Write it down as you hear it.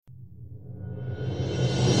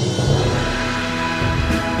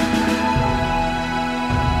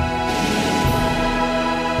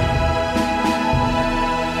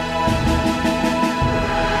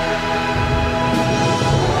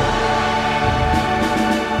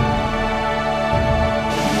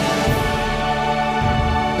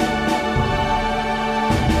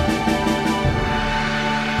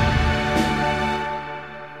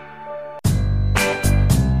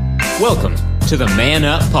to the Man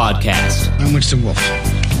Up Podcast. I'm Winston Wolfe.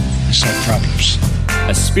 I solve problems.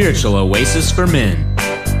 A spiritual oasis for men.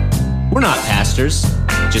 We're not pastors,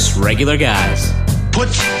 just regular guys. Put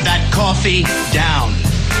that coffee down.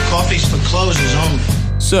 Coffee's for closers only.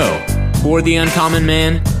 So, for the uncommon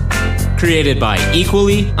man, created by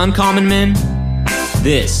equally uncommon men,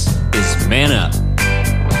 this is Man Up.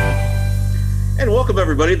 And welcome,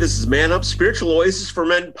 everybody. This is Man Up, Spiritual Oasis for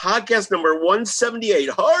Men, podcast number 178.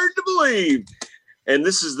 Hard to believe. And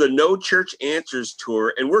this is the No Church Answers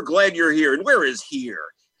Tour. And we're glad you're here. And where is here?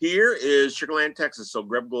 Here is Sugar Land, Texas. So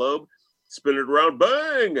grab a globe, spin it around,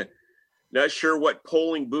 bang! Not sure what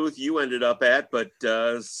polling booth you ended up at, but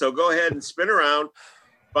so go ahead and spin around.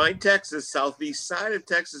 Find Texas. Southeast side of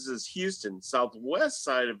Texas is Houston. Southwest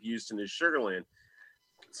side of Houston is Sugar Land.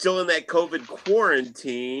 Still in that COVID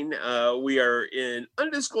quarantine, we are in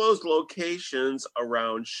undisclosed locations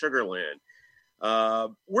around Sugar Land.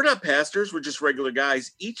 We're not pastors, we're just regular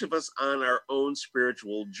guys, each of us on our own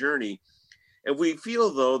spiritual journey. And we feel,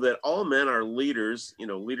 though, that all men are leaders,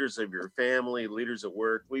 leaders of your family, leaders at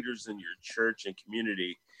work, leaders in your church and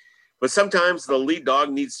community. But sometimes the lead dog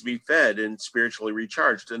needs to be fed and spiritually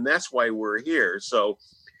recharged, and that's why we're here. So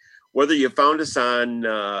whether you found us on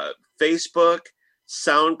Facebook,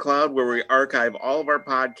 SoundCloud, where we archive all of our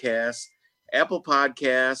podcasts, Apple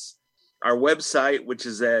Podcasts, our website, which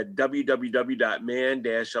is at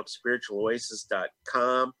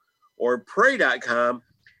www.man-upspiritualoasis.com or pray.com.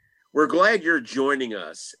 We're glad you're joining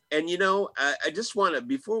us. And, I just want to,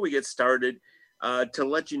 before we get started, to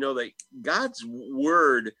let you know that God's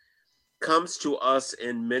word comes to us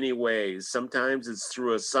in many ways. Sometimes it's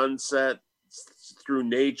through a sunset, through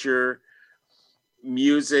nature,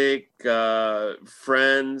 music,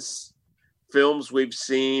 friends, films we've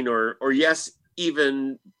seen, or yes,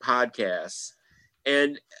 even podcasts.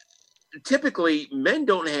 And typically men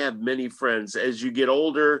don't have many friends. As you get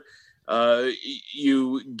older,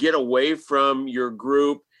 you get away from your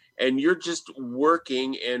group and you're just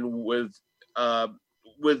working and with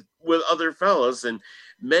other fellows, and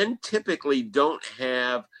men typically don't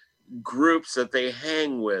have groups that they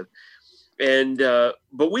hang with. And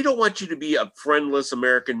but we don't want you to be a friendless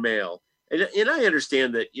American male. And I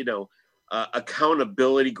understand that,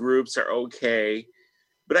 accountability groups are okay.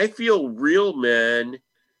 But I feel real men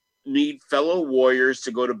need fellow warriors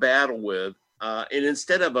to go to battle with. And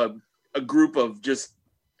instead of a group of just,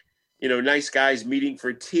 nice guys meeting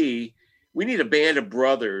for tea, we need a band of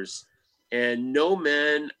brothers. And no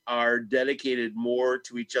men are dedicated more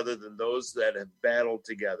to each other than those that have battled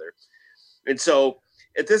together. And so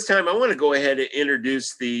at this time, I want to go ahead and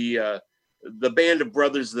introduce the band of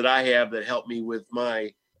brothers that I have that help me with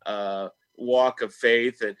my walk of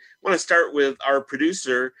faith. And I want to start with our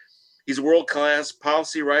producer. He's a world-class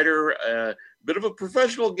policy writer, a bit of a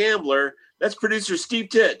professional gambler. That's producer Steve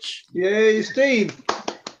Titch. Yay, Steve.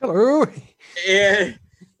 Hello. And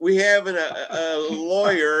we have a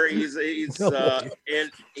lawyer. He's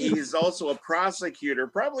and he's also a prosecutor.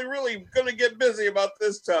 Probably really going to get busy about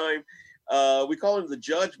this time. We call him the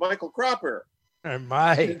judge, Michael Cropper. And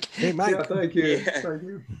Mike. Hey, Mike. Yeah, thank you. Yeah. Thank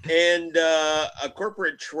you. And a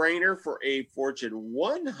corporate trainer for a Fortune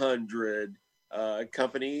 100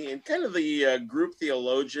 company, and kind of the group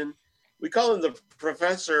theologian. We call him the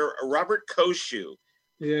Professor Robert Koshu.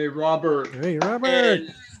 Yay, Robert. Hey, Robert.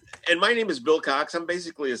 And my name is Bill Cox. I'm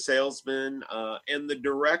basically a salesman and the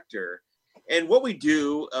director. And what we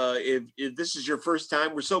do, if this is your first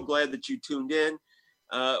time, we're so glad that you tuned in.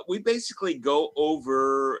 We basically go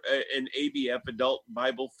over an ABF, Adult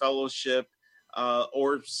Bible Fellowship,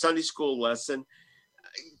 or Sunday school lesson,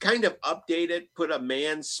 kind of update it, put a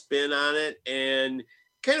man spin on it, and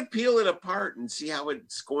kind of peel it apart and see how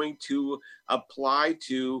it's going to apply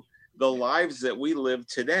to the lives that we live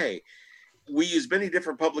today. We use many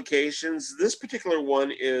different publications. This particular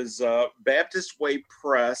one is Baptist Way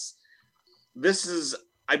Press. This is,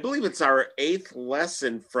 I believe it's our 8th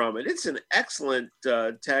lesson from it. It's an excellent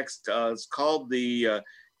text. It's called the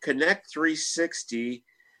Connect 360.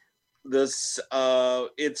 The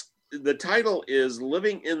title is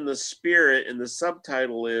Living in the Spirit, and the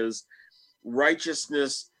subtitle is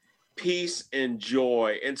Righteousness, Peace, and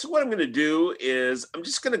Joy. And so what I'm going to do is I'm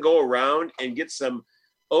just going to go around and get some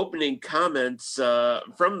opening comments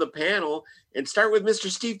from the panel and start with Mr.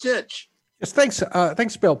 Steve Titch. Yes,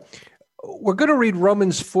 thanks, Bill. We're going to read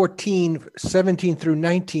Romans 14, 17 through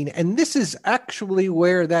 19, and this is actually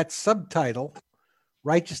where that subtitle,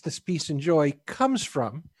 Righteousness, Peace, and Joy, comes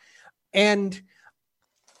from. And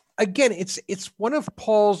again, it's one of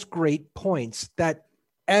Paul's great points that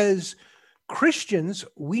as Christians,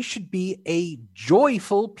 we should be a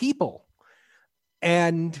joyful people.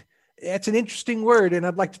 And it's an interesting word, and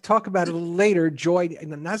I'd like to talk about it a little later. Joy,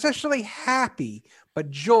 not necessarily happy, but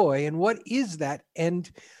joy. And what is that? And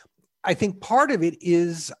I think part of it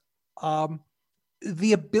is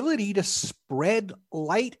the ability to spread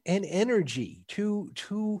light and energy,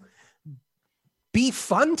 to be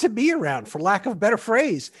fun to be around, for lack of a better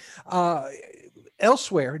phrase.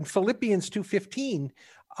 Elsewhere in Philippians 2:15,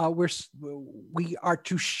 we are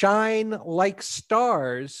to shine like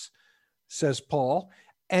stars, says Paul.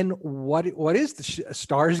 And what is the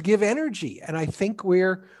stars give energy? And I think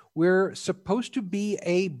we're supposed to be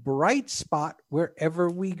a bright spot wherever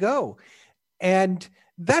we go. And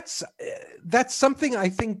that's something I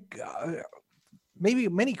think maybe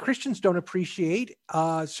many Christians don't appreciate,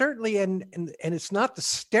 certainly, and it's not the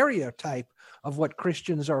stereotype of what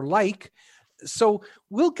Christians are like. So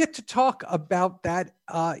we'll get to talk about that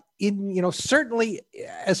certainly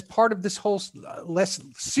as part of this whole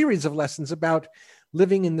series of lessons about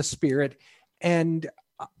living in the Spirit and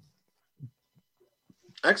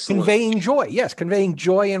excellent. Conveying joy. Yes, conveying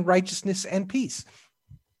joy and righteousness and peace.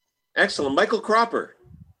 Excellent. Michael Cropper.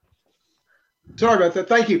 Sorry about that.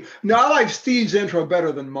 Thank you. No, I like Steve's intro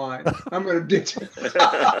better than mine. I'm going to ditch it.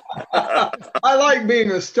 I like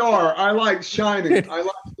being a star. I like shining. I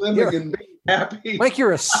like living and being happy. Like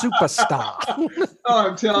you're a superstar. Oh,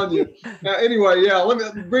 I'm telling you. Anyway, yeah,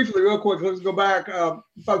 let me briefly, real quick, let's go back.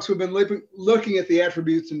 Folks, we've been looking at the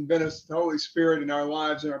attributes and benefits of the Holy Spirit in our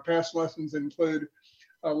lives, and our past lessons include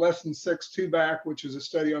lesson 6, back, which is a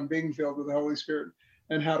study on being filled with the Holy Spirit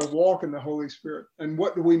and how to walk in the Holy Spirit. And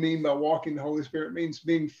what do we mean by walking the Holy Spirit? It means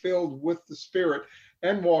being filled with the Spirit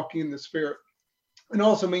and walking in the Spirit. It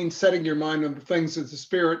also means setting your mind on the things of the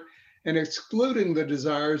Spirit and excluding the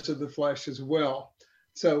desires of the flesh as well.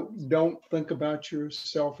 So don't think about your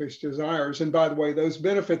selfish desires. And by the way, those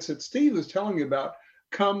benefits that Steve was telling you about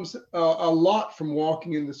comes a lot from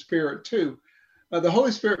walking in the Spirit too. The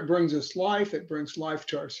Holy Spirit brings us life. It brings life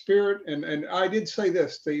to our spirit. And I did say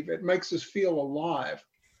this, Steve, it makes us feel alive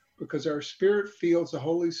because our spirit feels the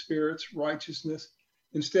Holy Spirit's righteousness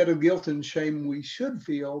instead of guilt and shame we should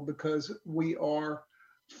feel because we are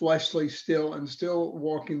fleshly still and still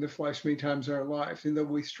walking the flesh many times in our life, and that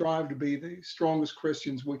we strive to be the strongest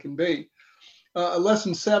Christians we can be.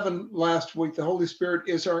 Lesson 7 last week, the Holy Spirit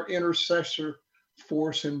is our intercessor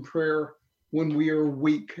force in prayer when we are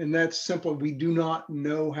weak. And that's simple. We do not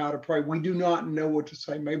know how to pray. We do not know what to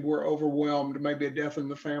say. Maybe we're overwhelmed. Maybe a death in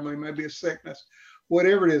the family, maybe a sickness,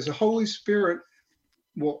 whatever it is. The Holy Spirit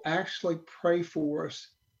will actually pray for us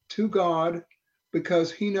to God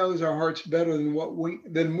because he knows our hearts better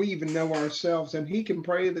than we even know ourselves. And he can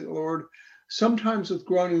pray the Lord sometimes with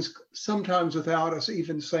groanings, sometimes without us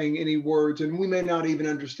even saying any words. And we may not even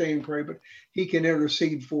understand pray, but he can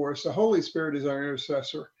intercede for us. The Holy Spirit is our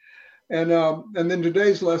intercessor. And then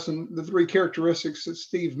today's lesson, the 3 characteristics that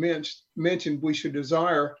Steve mentioned we should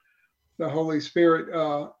desire. The Holy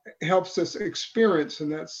Spirit helps us experience,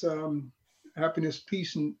 and that's happiness,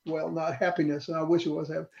 peace, and not happiness. And I wish it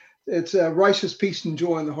was. It's righteous peace and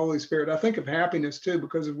joy in the Holy Spirit. I think of happiness too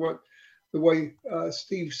because of the way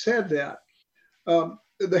Steve said that.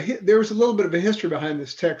 There's a little bit of a history behind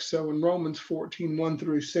this text. So in Romans 14, 1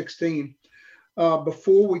 through 16.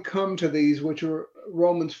 Before we come to these, which are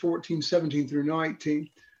Romans 14, 17 through 19,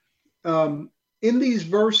 in these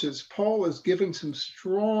verses, Paul is giving some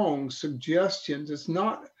strong suggestions.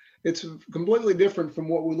 It's completely different from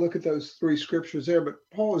what we look at those 3 scriptures there, but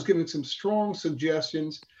Paul is giving some strong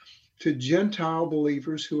suggestions to Gentile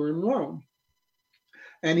believers who are in Rome.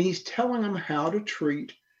 And he's telling them how to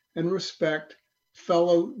treat and respect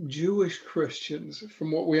fellow Jewish Christians,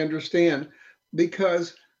 from what we understand,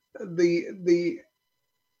 because the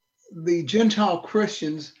Gentile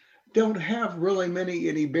Christians don't have really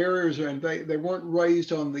any barriers, and they weren't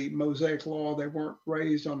raised on the Mosaic law. They weren't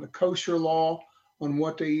raised on the kosher law on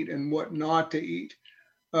what to eat and what not to eat.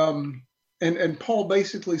 And Paul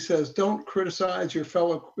basically says, don't criticize your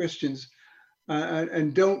fellow Christians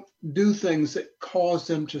and don't do things that cause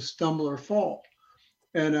them to stumble or fall.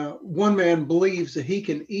 And one man believes that he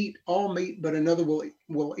can eat all meat, but another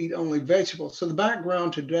will eat only vegetables. So the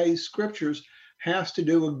background to today's scriptures has to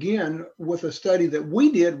do again with a study that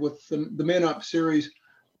we did with the Men Up series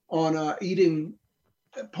on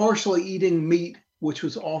partially eating meat, which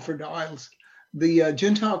was offered to idols. The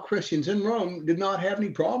Gentile Christians in Rome did not have any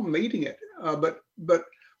problem eating it, but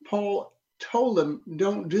Paul told them,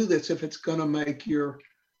 don't do this if it's going to make your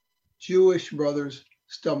Jewish brothers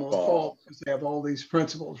stumble and fall, because they have all these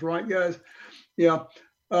principles, right, guys? Yeah.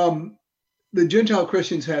 The Gentile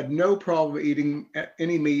Christians had no problem eating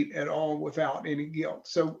any meat at all without any guilt.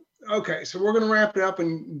 So, okay, so we're going to wrap it up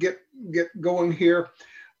and get going here.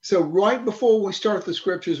 So right before we start the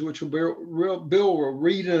scriptures, which Bill will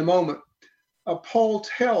read in a moment, Paul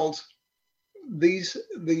tells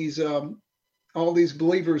all these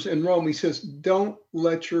believers in Rome, he says, don't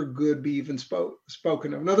let your good be even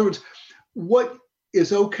spoken of. In other words, what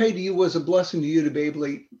is okay to you was a blessing to you to be able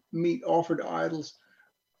to eat meat offered to idols.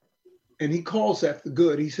 And he calls that the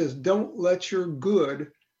good. He says, don't let your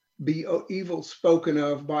good be evil spoken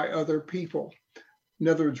of by other people. In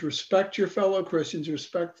other words, respect your fellow Christians,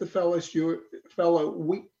 respect the fellow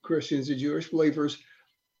weak Christians, the Jewish believers,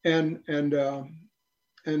 and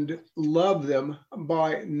love them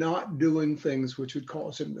by not doing things which would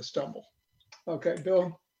cause them to stumble. Okay,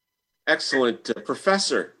 Bill? Excellent.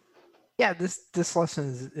 Professor. Yeah, this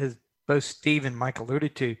lesson is both Steve and Mike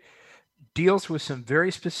alluded to, deals with some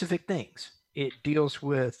very specific things. It deals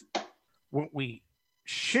with what we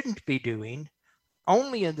shouldn't be doing,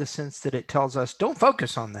 only in the sense that it tells us don't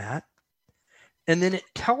focus on that. And then it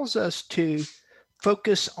tells us to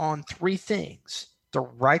focus on three things: the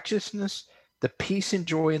righteousness, the peace and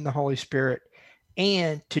joy in the Holy Spirit,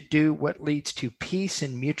 and to do what leads to peace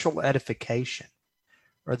and mutual edification,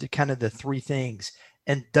 are the kind of the three things.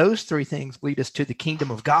 And those three things lead us to the kingdom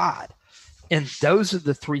of God. And those are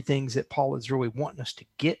the three things that Paul is really wanting us to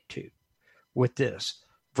get to with this,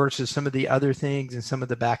 versus some of the other things and some of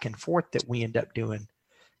the back and forth that we end up doing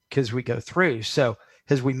because we go through. So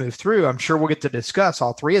as we move through, I'm sure we'll get to discuss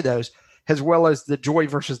all three of those, as well as the joy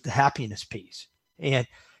versus the happiness piece. And,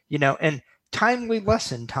 and timely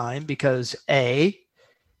lesson time, because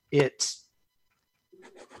it's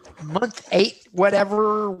month 8,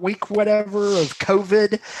 whatever, week, whatever of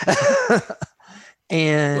COVID.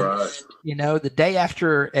 And, right. The day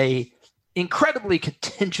after a incredibly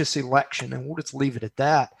contentious election, and we'll just leave it at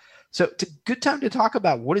that. So it's a good time to talk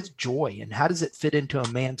about what is joy and how does it fit into a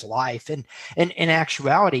man's life? And in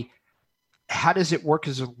actuality, how does it work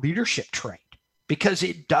as a leadership trait? Because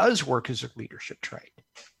it does work as a leadership trait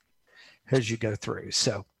as you go through.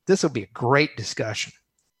 So this will be a great discussion.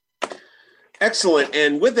 Excellent.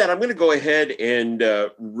 And with that, I'm going to go ahead and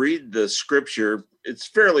read the scripture. It's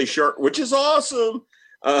fairly short, which is awesome.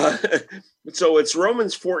 So it's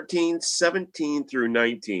Romans 14:17 through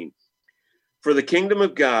 19. For the kingdom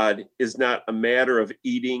of God is not a matter of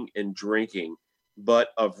eating and drinking, but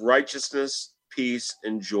of righteousness, peace,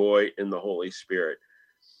 and joy in the Holy Spirit.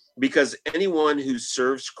 Because anyone who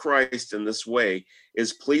serves Christ in this way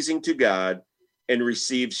is pleasing to God and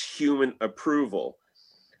receives human approval.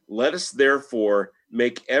 Let us therefore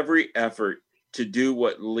make every effort to do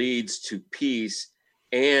what leads to peace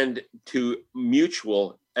and to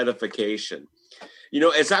mutual edification.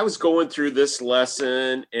 As I was going through this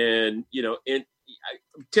lesson, and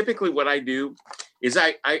typically what I do is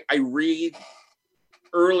I read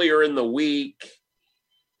earlier in the week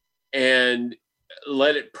and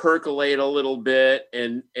let it percolate a little bit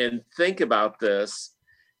and think about this.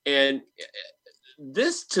 And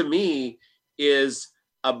this to me is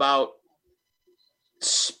about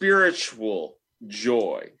spiritual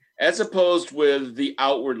joy, as opposed with the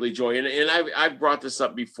outwardly joy. And I've brought this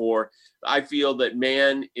up before. I feel that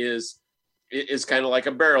man is kind of like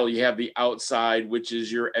a barrel. You have the outside, which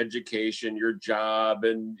is your education, your job,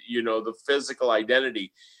 and, the physical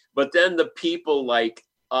identity. But then the people like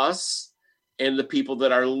us and the people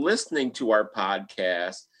that are listening to our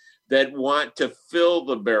podcast that want to fill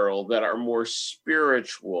the barrel, that are more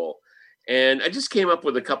spiritual. And I just came up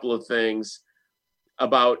with a couple of things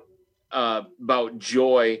about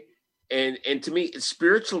joy. And to me,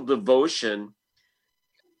 spiritual devotion,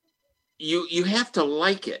 you have to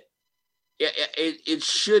like it. It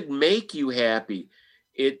should make you happy.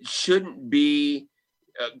 It shouldn't be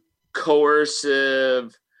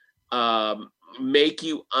coercive, make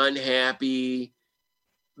you unhappy,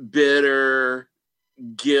 bitter,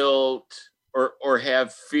 guilt, or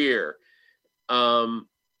have fear.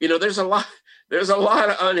 There's a lot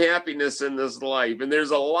of unhappiness in this life, and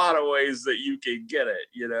there's a lot of ways that you can get it.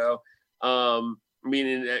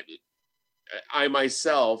 Meaning I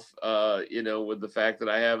myself, with the fact that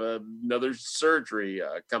I have another surgery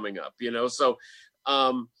coming up, so,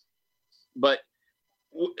 but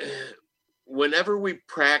whenever we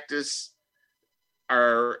practice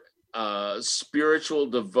our spiritual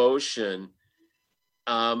devotion,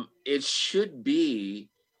 it should be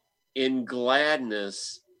in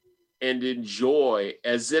gladness and in joy,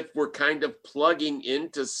 as if we're kind of plugging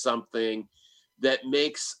into something that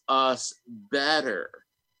makes us better.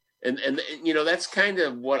 And that's kind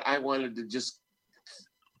of what I wanted to just,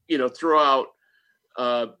 throw out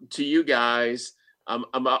to you guys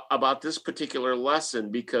about this particular lesson,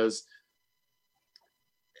 because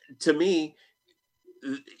to me,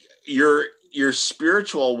 your your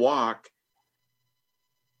spiritual walk,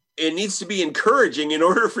 it needs to be encouraging in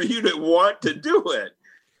order for you to want to do it.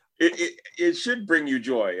 It should bring you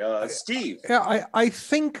joy. Steve. Yeah, I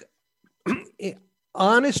think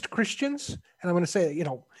honest Christians, and I'm going to say,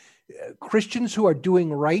 Christians who are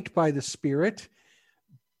doing right by the Spirit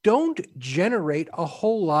don't generate a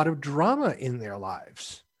whole lot of drama in their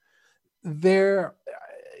lives. And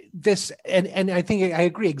I think I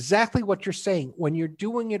agree exactly what you're saying. When you're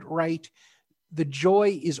doing it right, the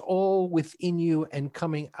joy is all within you and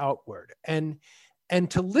coming outward. And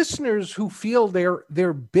to listeners who feel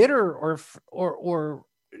they're bitter or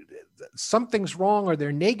something's wrong or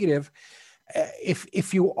they're negative,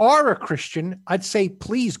 if you are a Christian, I'd say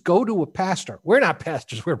please go to a pastor. We're not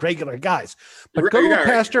pastors; we're regular guys. But go to a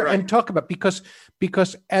pastor and talk about because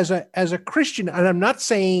as a Christian, and I'm not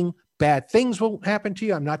saying bad things will happen to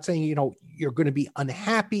you. I'm not saying you're going to be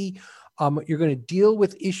unhappy. You're going to deal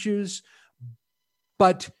with issues,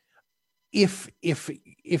 but if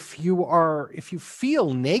you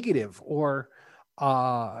feel negative or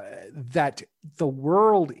that the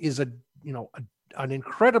world is an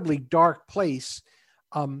incredibly dark place,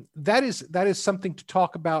 that is something to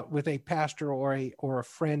talk about with a pastor or a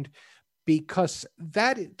friend, because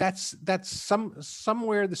that's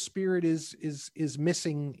somewhere the Spirit is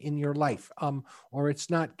missing in your life, or it's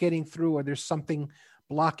not getting through, or there's something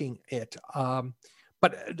blocking it.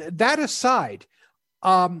 But that aside,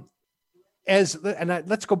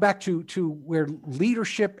 let's go back to where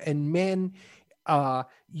leadership and men,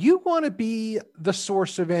 you want to be the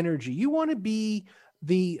source of energy. You want to be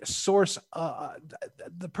the source,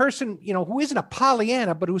 the person, who isn't a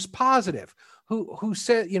Pollyanna, but who's positive, who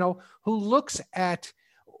said, who looks at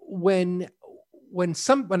when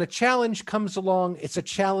a challenge comes along, it's a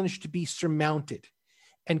challenge to be surmounted,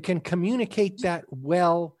 and can communicate that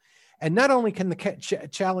well. And not only can the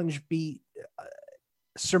challenge be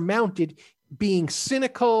surmounted, being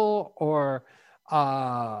cynical or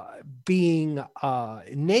being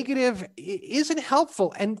negative isn't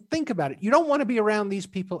helpful. And think about it. You don't want to be around these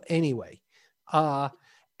people anyway.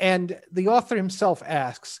 And the author himself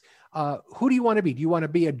asks, who do you want to be? Do you want to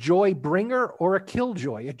be a joy bringer or a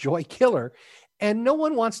killjoy, a joy killer? And no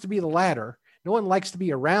one wants to be the latter. No one likes to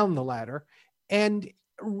be around the latter. And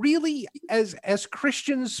really, as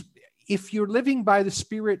Christians, if you're living by the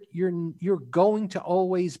Spirit, you're going to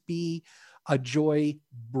always be a joy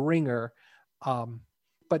bringer.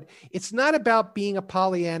 But it's not about being a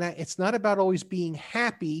Pollyanna. It's not about always being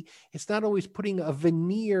happy. It's not always putting a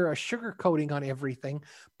veneer, a sugar coating on everything,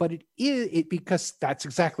 but it is because that's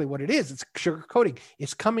exactly what it is. It's sugar coating.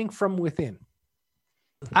 It's coming from within.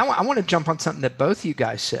 I want to jump on something that both of you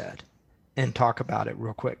guys said and talk about it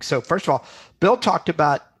real quick. So first of all, Bill talked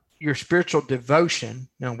about your spiritual devotion.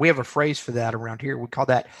 Now, we have a phrase for that around here. We call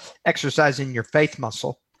that exercising your faith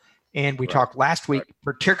muscle. And we talked last week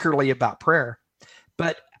particularly about prayer.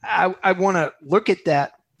 But I want to look at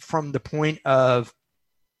that from the point of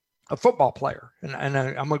a football player. And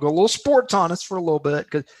I'm going to go a little sports on us for a little bit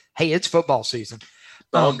because, hey, it's football season.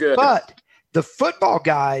 Good. But the football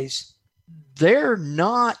guys, they're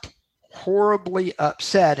not horribly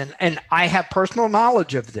upset. And I have personal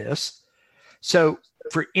knowledge of this. So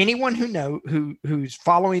for anyone who's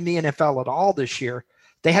following the NFL at all this year,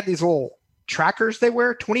 they have these little trackers they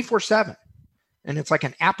wear 24/7, and it's like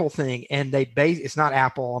an Apple thing, and it's not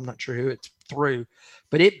Apple, I'm not sure who it's through,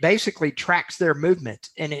 but it basically tracks their movement,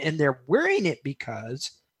 and they're wearing it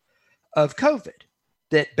because of COVID.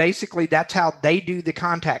 That basically that's how they do the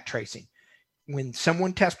contact tracing. When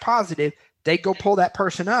someone tests positive, they go pull that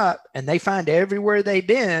person up and they find everywhere they've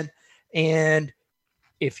been. And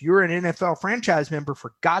if you're an NFL franchise member,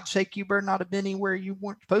 for God's sake, you better not have been anywhere you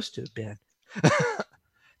weren't supposed to have been.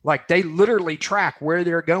 Like they literally track where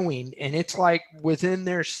they're going, and it's like within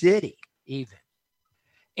their city even.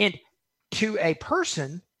 And to a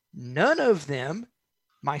person, none of them,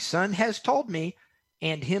 my son has told me,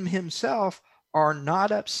 and him himself, are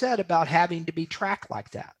not upset about having to be tracked like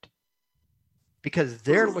that, because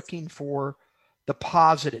they're looking for the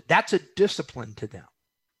positive. That's a discipline to them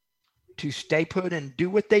to stay put and do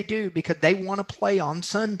what they do because they want to play on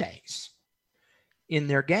Sundays in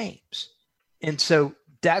their games. And so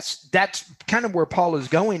that's kind of where Paul is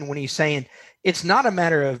going when he's saying it's not a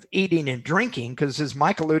matter of eating and drinking, because as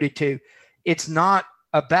Mike alluded to, it's not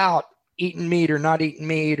about eating meat or not eating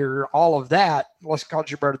meat or all of that. Let's call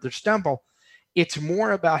your brother to stumble. It's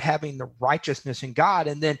more about having the righteousness in God.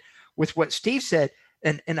 And then with what Steve said,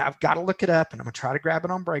 and I've got to look it up, and I'm going to try to grab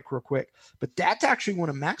it on break real quick, but that's actually one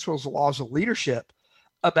of Maxwell's laws of leadership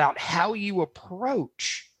about how you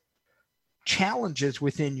approach challenges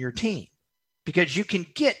within your team. because you can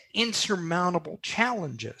get insurmountable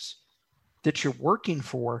challenges that you're working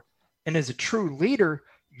for. And as a true leader,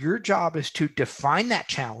 your job is to define that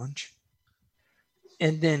challenge.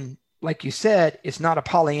 And then, like you said, it's not a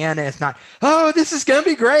Pollyanna. It's not, oh, this is going to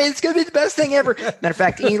be great. It's going to be the best thing ever. Matter of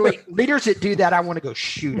fact, leaders that do that, I want to go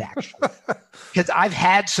shoot, actually. Because I've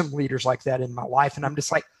had some leaders like that in my life. And I'm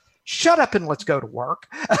just like, shut up and let's go to work.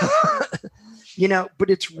 But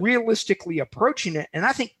it's realistically approaching it. And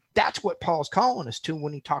I think that's what Paul's calling us to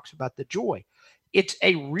when he talks about the joy. It's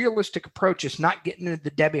a realistic approach. It's not getting into the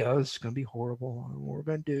Debbie, oh, this is going to be horrible. What we're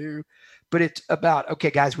going to do. But it's about, okay,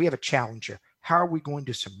 guys, we have a challenge here. How are we going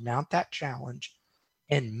to surmount that challenge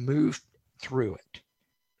and move through it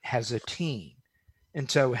as a team?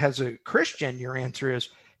 And so as a Christian, your answer is,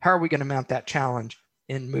 how are we going to mount that challenge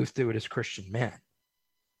and move through it as Christian men?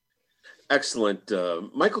 Excellent.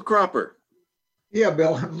 Michael Cropper. Yeah,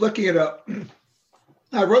 Bill, I'm looking it up.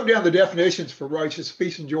 I wrote down the definitions for righteous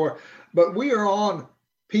peace and joy, but we are on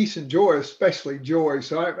peace and joy, especially joy.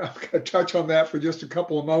 So I'm going to touch on that for just a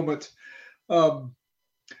couple of moments. How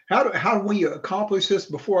do we accomplish this?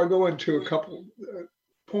 Before I go into a couple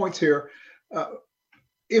points here,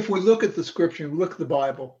 if we look at the scripture and look at the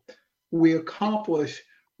Bible, we accomplish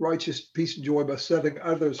righteous peace and joy by setting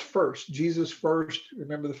others first. Jesus first.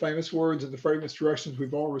 Remember the famous words and the famous directions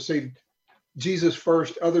we've all received. Jesus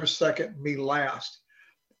first, others second, me last.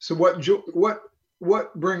 So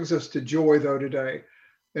what brings us to joy though today?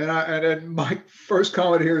 And my first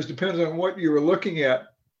comment here is depends on what you were looking at.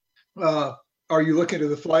 Are you looking at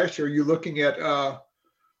the flesh? Or are you looking at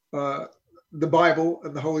the Bible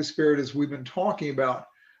and the Holy Spirit as we've been talking about?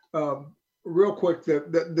 Real quick,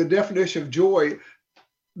 the definition of joy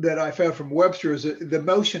that I found from Webster is the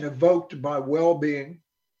emotion evoked by well-being,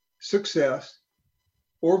 success,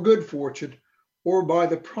 or good fortune, or by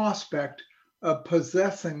the prospect of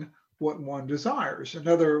possessing what one desires.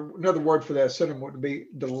 Another word for that synonym would be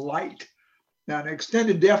delight. Now, an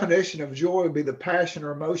extended definition of joy would be the passion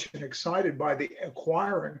or emotion excited by the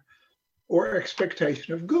acquiring or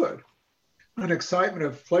expectation of good. An excitement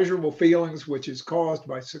of pleasurable feelings which is caused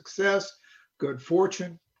by success, good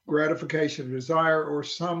fortune, gratification of desire, or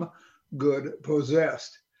some good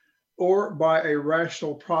possessed, or by a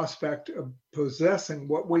rational prospect of possessing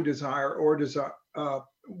what we desire or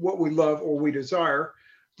what we love or we desire,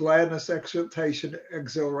 gladness, exultation,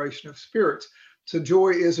 exhilaration of spirits. So joy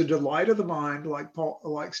is a delight of the mind,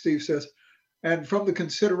 like Steve says, and from the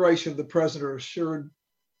consideration of the present or assured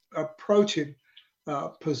approaching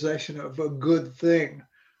possession of a good thing.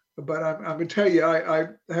 But I'm going to tell you, I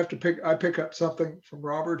pick up something from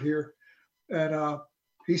Robert here, and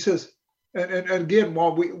he says, and again,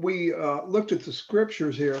 while we looked at the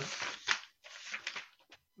scriptures here,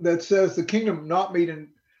 that says the kingdom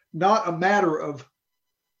not a matter of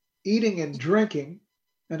eating and drinking.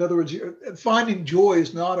 In other words, finding joy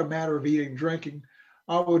is not a matter of eating and drinking.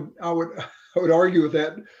 I would argue with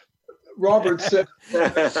that. Robert said,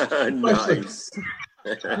 nice.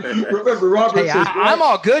 Remember, Robert says, I'm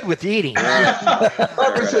all good with eating.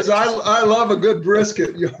 Robert says, I love a good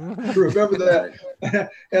brisket. You remember that?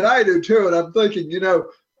 And I do too. And I'm thinking,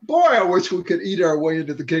 boy, I wish we could eat our way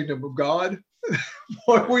into the kingdom of God.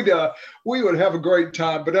 Boy, we would have a great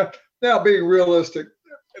time. But now being realistic,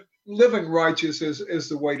 living righteous is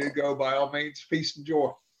the way to go by all means, peace and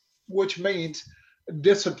joy, which means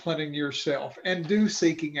disciplining yourself and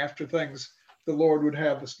seeking after things the Lord would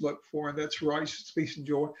have us look for, and that's righteous, peace, and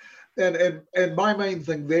joy. And my main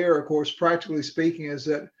thing there, of course, practically speaking, is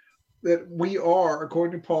that we are,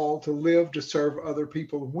 according to Paul, to live to serve other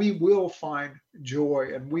people. We will find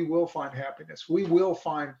joy and we will find happiness. We will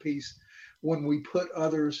find peace when we put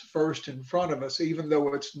others first in front of us, even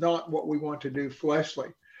though it's not what we want to do fleshly.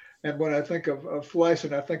 And when I think of flesh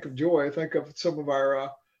and I think of joy, I think of some of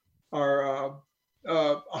our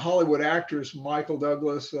Hollywood actors, Michael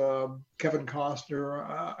Douglas, Kevin Costner,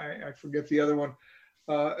 I forget the other one,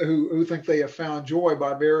 who think they have found joy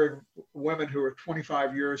by marrying women who are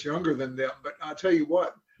 25 years younger than them. But I'll tell you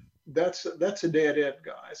what, that's a dead end,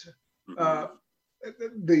 guys.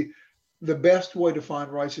 The best way to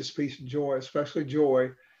find righteous peace and joy, especially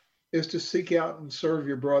joy, is to seek out and serve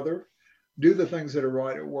your brother, do the things that are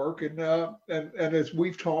right at work, and as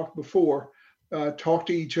we've talked before, talk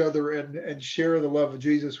to each other and share the love of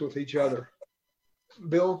Jesus with each other.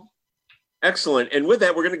 Bill? Excellent. And with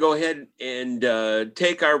that, we're going to go ahead and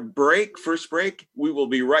take our first break. We will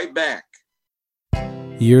be right back.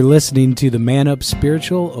 You're listening to the Man Up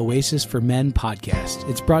Spiritual Oasis for Men podcast.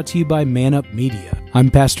 It's brought to you by Man Up Media. I'm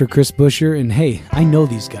Pastor Chris Busher, and hey, I know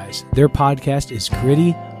these guys. Their podcast is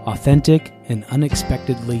gritty, authentic, and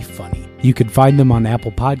unexpectedly funny. You can find them on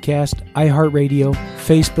Apple Podcast, iHeartRadio,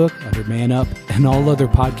 Facebook under Man Up, and all other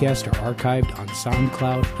podcasts are archived on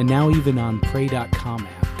SoundCloud and now even on Pray.com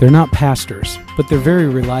app. They're not pastors, but they're very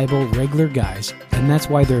reliable, regular guys, and that's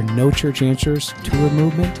why their No Church Answers tour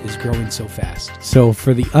movement is growing so fast. So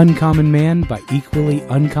for the Uncommon Man by Equally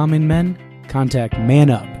Uncommon Men, contact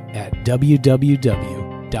Man Up at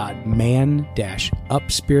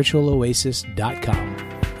www.man-upspiritualoasis.com.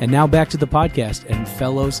 And now back to the podcast and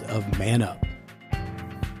fellows of Man Up.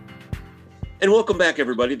 And welcome back,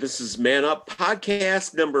 everybody. This is Man Up,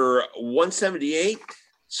 podcast number 178,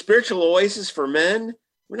 Spiritual Oasis for Men.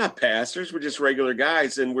 We're not pastors, we're just regular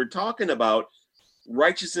guys, and we're talking about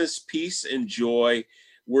righteousness, peace, and joy.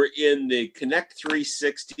 We're in the Connect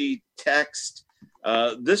 360 text.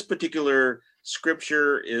 This particular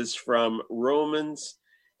scripture is from Romans,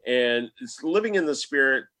 and it's living in the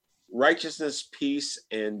Spirit, righteousness, peace,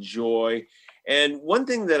 and joy. And one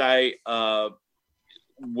thing that I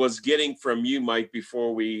was getting from you, Mike,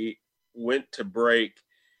 before we went to break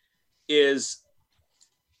is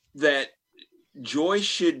that joy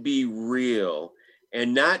should be real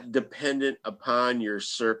and not dependent upon your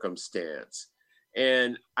circumstance.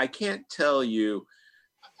 And I can't tell you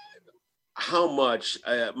how much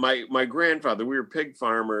my grandfather, we were pig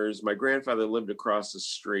farmers. My grandfather lived across the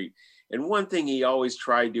street. And one thing he always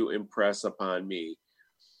tried to impress upon me,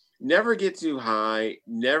 never get too high,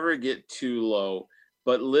 never get too low,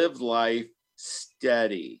 but live life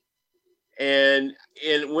steady. And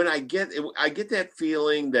when I get that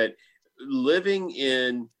feeling that living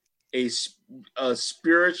in a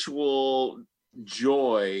spiritual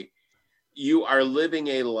joy, you are living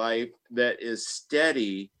a life that is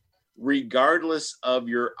steady regardless of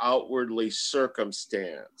your outwardly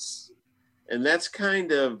circumstance. And that's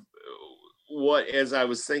kind of what, as I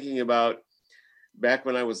was thinking about back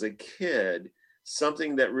when I was a kid,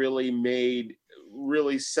 something that really made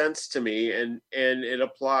really sense to me, and it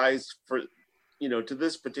applies for, to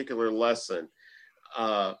this particular lesson.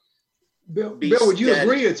 Bill, would you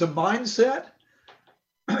agree it's a mindset?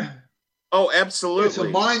 Oh, absolutely. It's a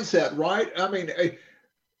mindset, right? I mean,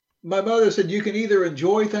 my mother said you can either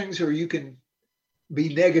enjoy things or you can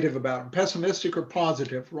be negative about them, pessimistic or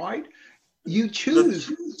positive, right? You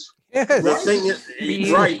choose.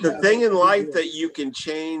 The thing in life that you can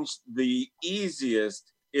change the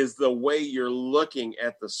easiest is the way you're looking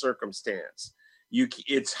at the circumstance.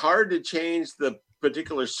 It's hard to change the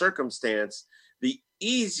particular circumstance. The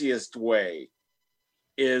easiest way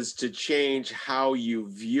is to change how you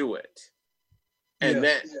view it. And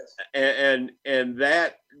that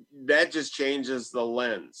just changes the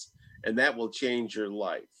lens, and that will change your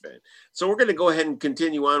life. And so we're going to go ahead and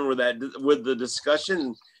continue on with the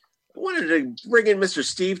discussion. I wanted to bring in Mr.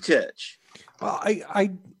 Steve Titch. Well,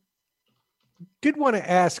 I did want to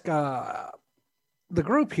ask the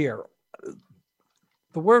group here,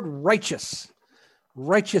 the word righteousness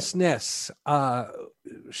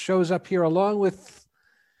shows up here along with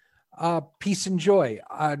peace and joy.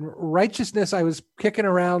 Righteousness, I was kicking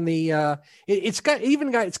around it's got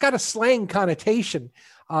a slang connotation.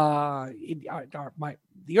 The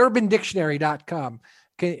urbandictionary.com.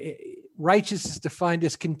 Righteous is defined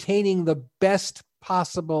as containing the best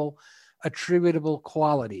possible attributable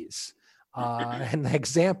qualities. And the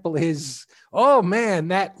example is, oh man,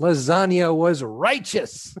 that lasagna was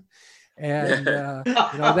righteous. And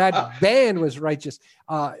that band was righteous.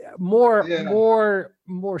 More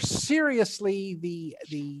seriously,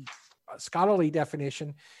 the scholarly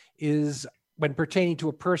definition is, when pertaining to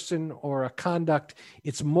a person or a conduct,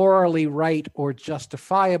 it's morally right or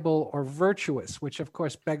justifiable or virtuous, which of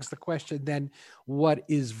course begs the question then, what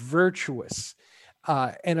is virtuous?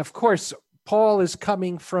 And of course, Paul is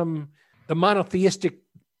coming from the monotheistic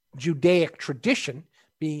Judaic tradition,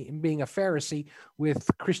 being a Pharisee, with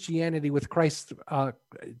Christianity, with Christ's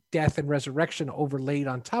death and resurrection overlaid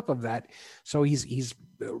on top of that. So he's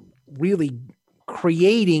really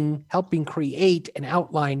helping create and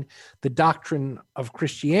outline the doctrine of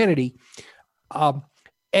Christianity.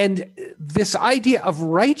 And this idea of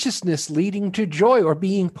righteousness leading to joy or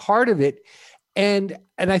being part of it. And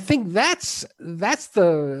I think that's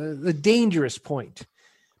the dangerous point,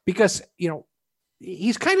 because,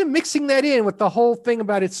 he's kind of mixing that in with the whole thing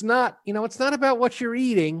about it's not about what you're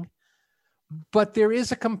eating, but there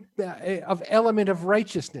is of element of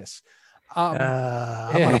rightiousness. I'm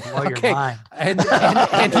gonna blow your mind. And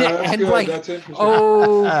like, okay.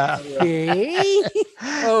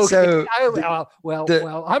 So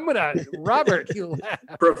I'm gonna, Robert, you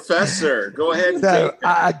Professor, go ahead. So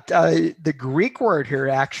the Greek word here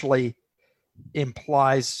actually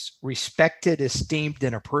implies respected, esteemed,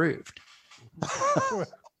 and approved.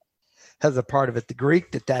 has a part of it. The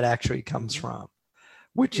Greek that actually comes from,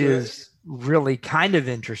 which is really kind of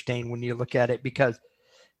interesting when you look at it, because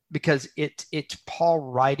it's Paul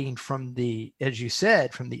writing from the, as you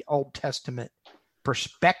said, from the Old Testament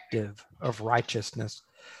perspective of righteousness,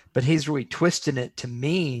 but he's really twisting it to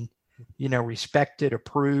mean, respected,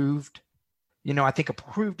 approved. I think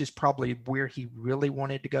approved is probably where he really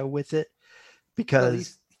wanted to go with it,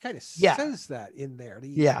 because he kind of says that in there.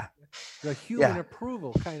 The human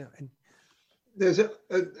approval kind of. And there's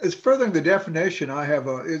as furthering the definition I have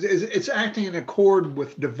it's acting in accord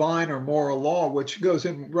with divine or moral law, which goes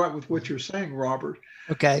in right with what you're saying, Robert.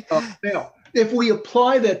 Okay. Now, if we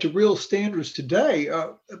apply that to real standards today,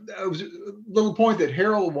 it was a little point that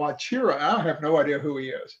Harold Wachira, I have no idea who he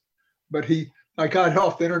is, but I got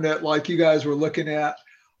off the internet like you guys were looking at.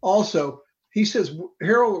 Also, he says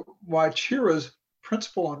Harold Wachira's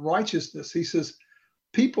principle on righteousness. He says,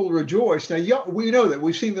 people rejoice. Now, we know that.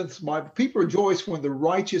 We've seen this. People rejoice when the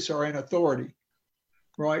righteous are in authority,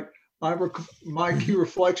 right? My key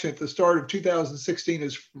reflection at the start of 2016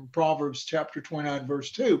 is from Proverbs chapter 29,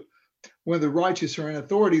 verse 2. When the righteous are in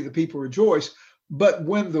authority, the people rejoice. But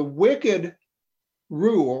when the wicked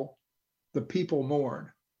rule, the people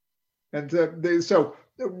mourn. And so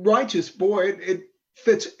righteous, boy, it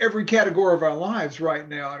fits every category of our lives right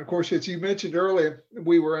now. And of course, as you mentioned earlier,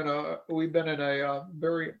 we've been in a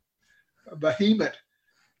very vehement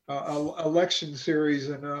election series,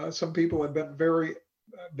 and some people have been very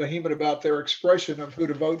vehement about their expression of who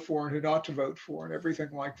to vote for and who not to vote for, and everything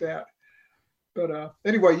like that. But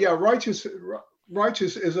anyway, righteous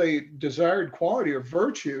is a desired quality or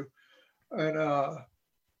virtue, and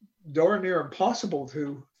darn near impossible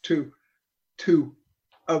to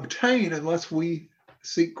obtain unless we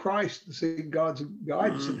seek Christ and seek God's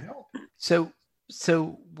guidance and help.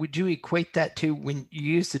 So would you equate that to, when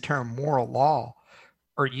you use the term moral law,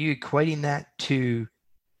 are you equating that to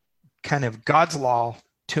kind of God's law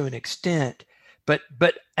to an extent? But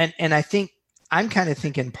I think I'm kind of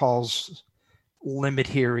thinking Paul's limit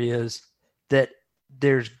here is that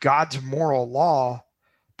there's God's moral law,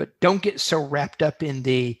 but don't get so wrapped up in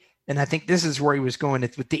and I think this is where he was going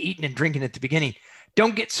with the eating and drinking at the beginning.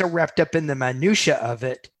 Don't get so wrapped up in the minutia of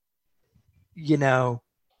it,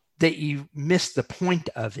 that you miss the point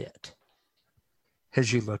of it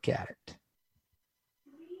as you look at it.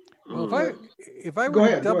 Well, if I were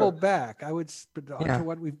to double back, I would to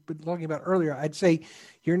what we've been talking about earlier. I'd say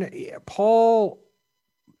Paul,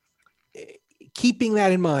 keeping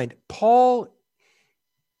that in mind, Paul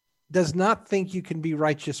does not think you can be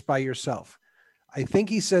righteous by yourself. I think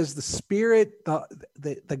he says the Spirit,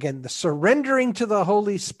 the surrendering to the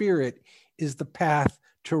Holy Spirit is the path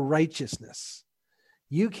to righteousness.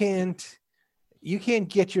 You can't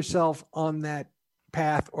get yourself on that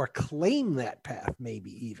path or claim that path,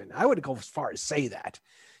 maybe even. I would go as far as say that.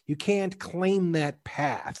 You can't claim that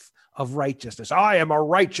path of righteousness. I am a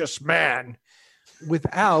righteous man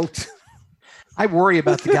without... I worry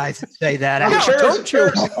about the guys that say that. Don't you?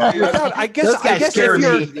 I guess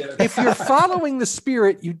if you're following the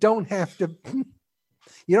Spirit, you don't have to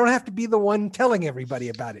be the one telling everybody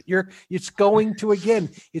about it. It's going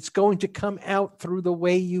to come out through the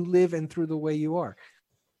way you live and through the way you are.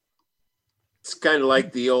 It's kind of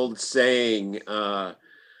like the old saying, the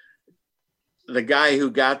guy who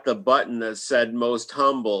got the button that said most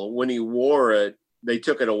humble, when he wore it, they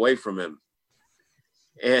took it away from him.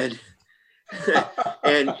 And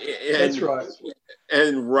that's right.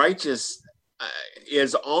 And righteous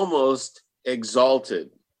is almost exalted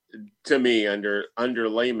to me under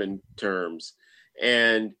layman terms.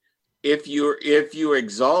 And if you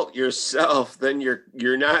exalt yourself, then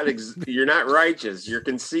you're not righteous. You're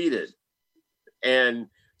conceited. And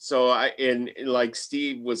so like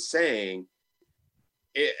Steve was saying,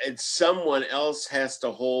 it's someone else has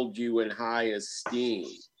to hold you in high esteem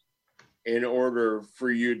in order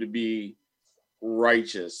for you to be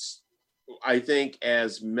righteous. I think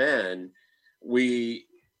as men, we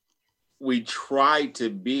try to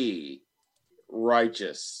be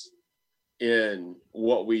righteous in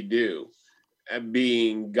what we do, and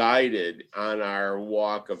being guided on our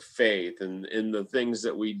walk of faith and in the things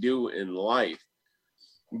that we do in life.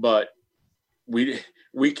 But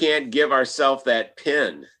we can't give ourselves that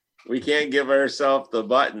pin. We can't give ourselves the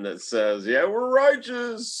button that says, yeah, we're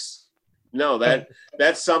righteous. No,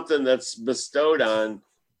 that's something that's bestowed on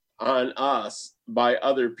us by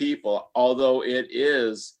other people, although it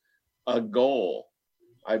is a goal,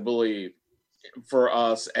 I believe, for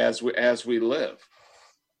us as we live.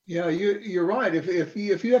 Yeah, you're right. If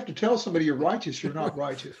you have to tell somebody you're righteous, you're not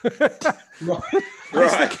righteous. That's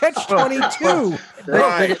the catch-22.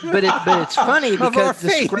 Right. But it's funny Of our because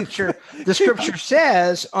faith. the scripture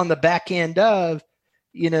says on the back end of,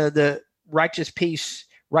 the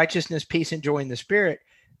righteousness, peace, and joy in the Spirit.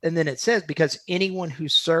 And then it says, because anyone who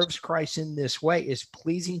serves Christ in this way is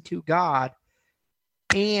pleasing to God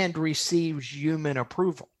and receives human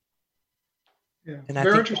approval. Yeah, And I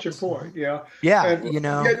very think interesting point. Yeah, Yeah, and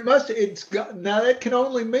it must. It's got now. That can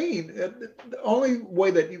only mean the only way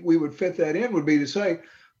that we would fit that in would be to say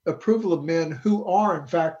approval of men who are in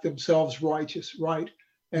fact themselves righteous, right,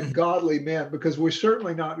 and godly men, because we're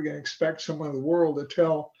certainly not going to expect someone in the world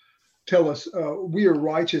to tell us we are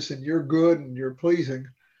righteous and you're good and you're pleasing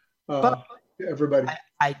But to everybody.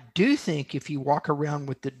 I do think if you walk around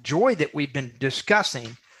with the joy that we've been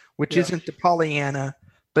discussing, which Yeah. isn't the Pollyanna,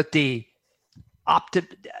 but the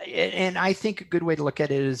and I think a good way to look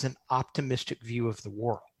at it is an optimistic view of the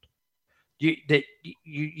world.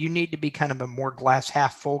 You need to be kind of a more glass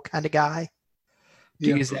half full kind of guy, to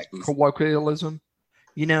Yeah. use that colloquialism,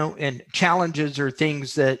 and challenges are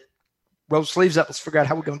things that roll sleeves up. Let's figure out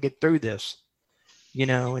how we're going to get through this,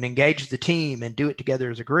 and engage the team and do it together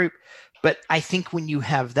as a group. But I think when you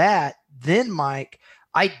have that, then Mike,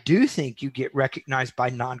 I do think you get recognized by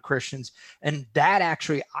non-Christians. And that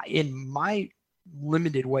actually, in my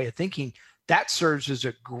limited way of thinking, that serves as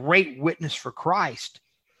a great witness for Christ.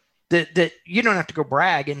 That you don't have to go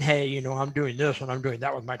brag and, hey, I'm doing this and I'm doing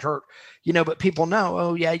that with my church, but people know,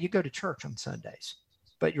 oh yeah, you go to church on Sundays,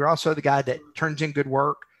 but you're also the guy that turns in good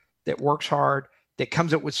work, that works hard, that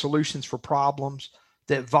comes up with solutions for problems,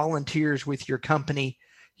 that volunteers with your company.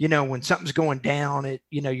 When something's going down,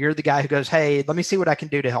 you're the guy who goes, hey, let me see what I can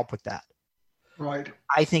do to help with that. Right.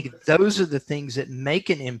 I think those are the things that make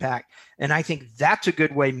an impact. And I think that's a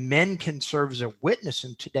good way men can serve as a witness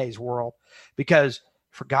in today's world, because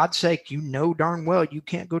for God's sake, darn well you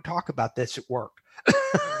can't go talk about this at work.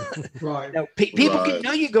 Right. People Right. can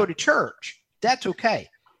know you go to church. That's okay.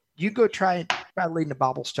 You go try leading a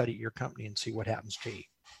Bible study at your company and see what happens to you.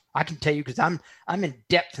 I can tell you, because I'm in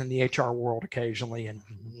depth in the HR world occasionally, and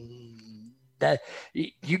that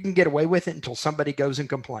you can get away with it until somebody goes and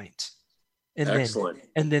complains. And Excellent.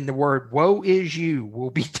 then the word "woe is you"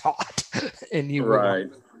 will be taught, and you Right.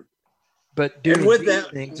 will. But doing And with these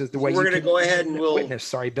that, things is the way we're you going to can go ahead and we'll witness.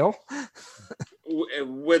 Sorry, Bill.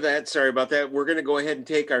 With that, sorry about that. We're going to go ahead and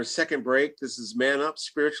take our second break. This is Man Up,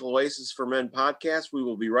 Spiritual Oasis for Men podcast. We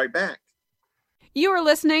will be right back. You are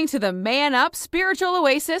listening to the Man Up Spiritual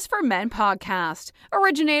Oasis for Men podcast.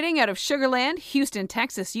 Originating out of Sugar Land, Houston,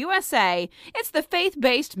 Texas, USA, it's the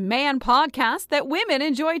faith-based man podcast that women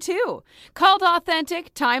enjoy too. Called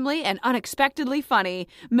authentic, timely, and unexpectedly funny,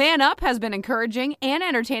 Man Up has been encouraging and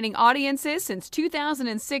entertaining audiences since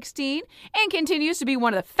 2016 and continues to be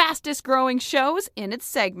one of the fastest growing shows in its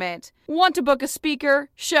segment. Want to book a speaker,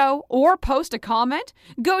 show, or post a comment?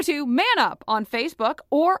 Go to Man Up on Facebook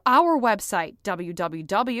or our website,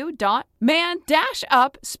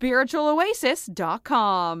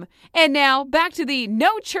 www.man-upspiritualoasis.com. And now back to the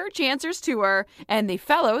No Church Answers Tour and the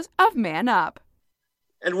Fellows of Man Up.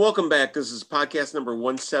 And welcome back. This is podcast number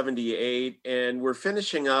 178, and we're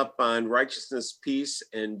finishing up on righteousness, peace,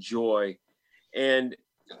 and joy. And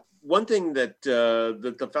one thing that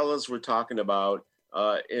the fellows were talking about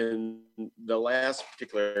in the last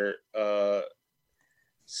particular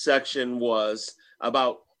section was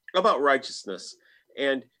about righteousness,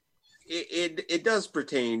 and it does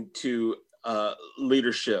pertain to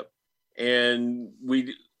leadership. And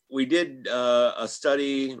we did a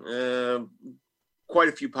study quite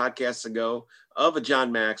a few podcasts ago of a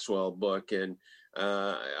John Maxwell book, and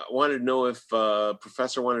I wanted to know if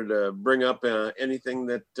Professor wanted to bring up anything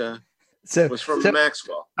that was from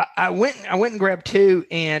Maxwell. I went and grabbed two,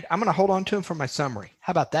 and I'm going to hold on to them for my summary.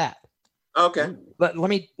 How about that? Okay. But let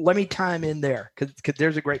me time in there because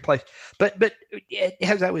there's a great place. But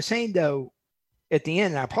as I was saying though, at the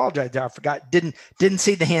end, and I apologize, I forgot, didn't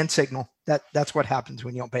see the hand signal. That's what happens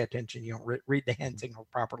when you don't pay attention. You don't read the hand signal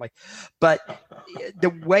properly. But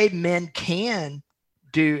the way men can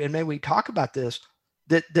do, and maybe we talk about this,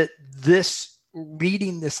 that this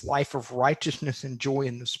leading this life of righteousness and joy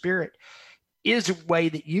in the Spirit is a way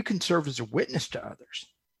that you can serve as a witness to others,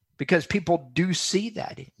 because people do see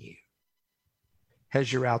that in you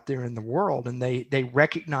as you're out there in the world, and they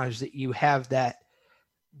recognize that you have that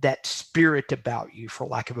spirit about you, for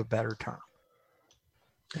lack of a better term,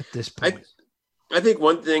 at this point. I think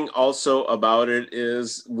one thing also about it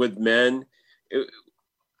is with men,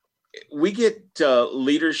 we get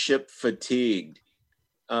leadership fatigued.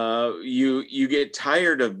 You get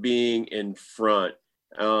tired of being in front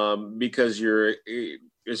because you're,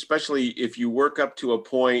 especially if you work up to a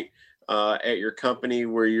point at your company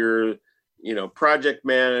where you're project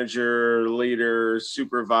manager, leader,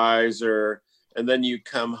 supervisor, and then you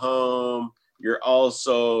come home, you're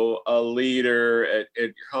also a leader at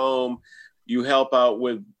your home. You help out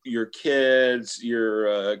with your kids,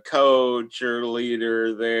 you're a coach, you're a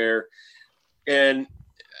leader there. And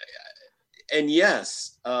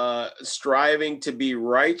yes, striving to be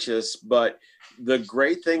righteous, but the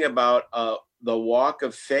great thing about the walk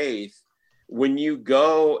of faith, when you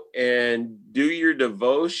go and do your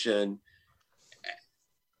devotion,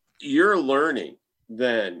 you're learning,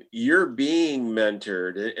 then you're being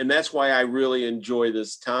mentored. And that's why I really enjoy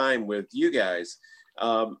this time with you guys.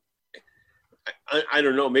 I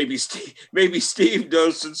don't know, maybe Steve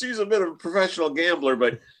does, since he's a bit of a professional gambler,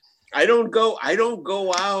 but I don't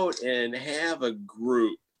go out and have a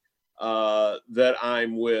group that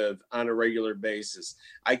I'm with on a regular basis.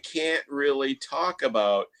 I can't really talk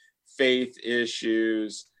about faith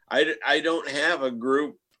issues. I don't have a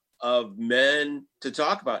group of men to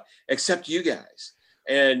talk about except you guys.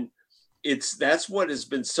 And that's what has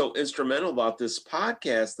been so instrumental about this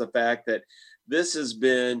podcast, the fact that this has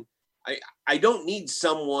been, I don't need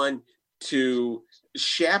someone to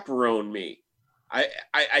chaperone me.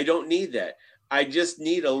 I don't need that. I just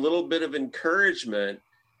need a little bit of encouragement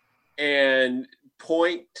and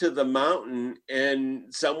point to the mountain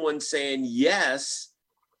and someone saying, yes,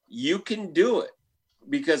 you can do it.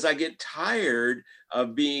 Because I get tired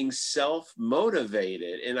of being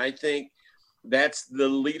self-motivated. And I think that's the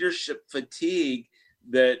leadership fatigue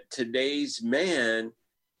that today's man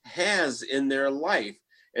has in their life.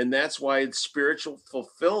 And that's why it's spiritual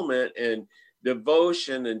fulfillment and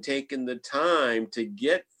devotion and taking the time to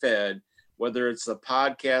get fed, whether it's a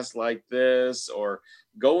podcast like this or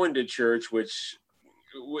going to church, which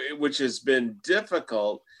has been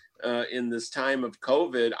difficult in this time of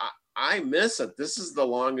COVID. I miss it. This is the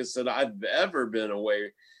longest that I've ever been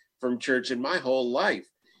away from church in my whole life.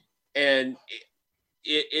 And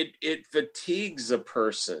it fatigues a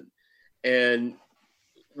person. And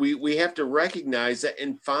we have to recognize that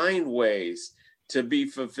and find ways to be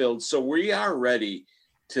fulfilled. So we are ready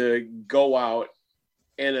to go out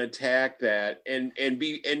and attack that and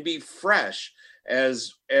be fresh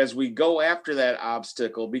as we go after that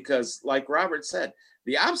obstacle, because like Robert said,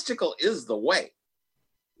 the obstacle is the way.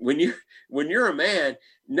 When you're a man,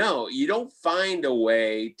 no, you don't find a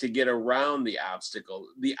way to get around the obstacle.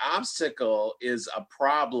 The obstacle is a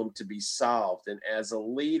problem to be solved. And as a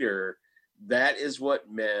leader, that is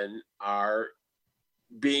what men are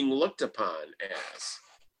being looked upon as.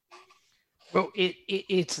 Well,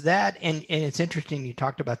 it's that, and it's interesting you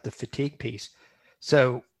talked about the fatigue piece.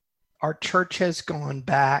 So our church has gone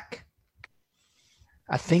back,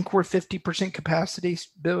 I think we're 50% capacity.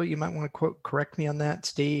 Bill, you might want to correct me on that.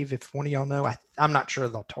 Steve, if one of y'all know, I'm not sure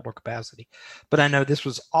of the total capacity, but I know this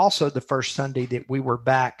was also the first Sunday that we were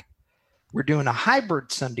back. We're doing a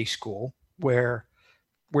hybrid Sunday school where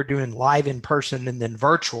we're doing live in person and then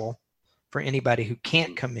virtual for anybody who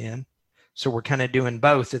can't come in. So we're kind of doing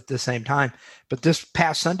both at the same time. But this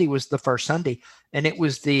past Sunday was the first Sunday, and it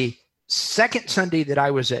was the second Sunday that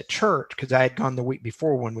I was at church, because I had gone the week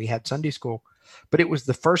before when we had Sunday school. But it was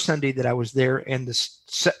the first Sunday that I was there, and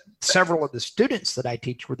several of the students that I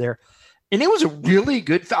teach were there. And it was a really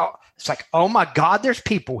good thought. It's like, oh my God, there's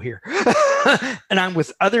people here. And I'm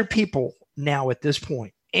with other people now at this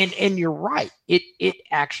point. And you're right. It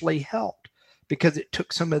actually helped, because it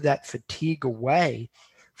took some of that fatigue away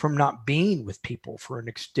from not being with people for an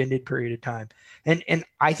extended period of time. And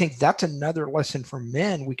I think that's another lesson for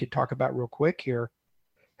men we could talk about real quick here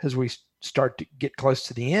as we start to get close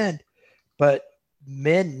to the end. But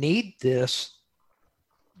men need this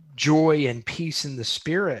joy and peace in the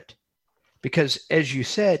spirit, because as you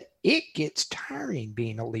said, it gets tiring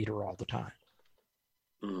being a leader all the time.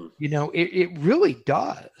 You know, it really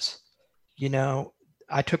does. You know,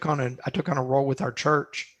 I took on a role with our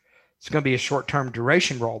church. It's going to be a short-term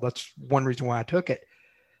duration role. That's one reason why I took it.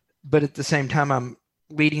 But at the same time, I'm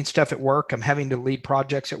leading stuff at work. I'm having to lead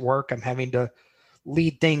projects at work. I'm having to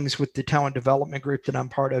lead things with the talent development group that I'm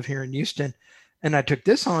part of here in Houston. And I took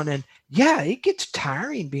this on, and yeah, it gets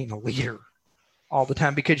tiring being a leader all the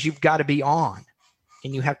time, because you've got to be on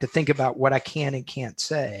and you have to think about what I can and can't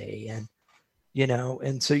say. And, you know,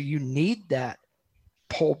 and so you need that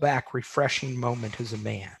pull back, refreshing moment as a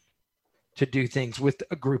man to do things with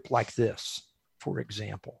a group like this, for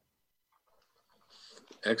example.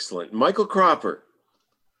 Excellent. Michael Cropper.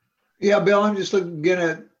 Yeah, Bill, I'm just looking again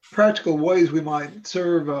at practical ways we might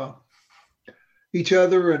serve each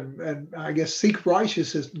other and I guess seek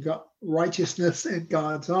righteousness in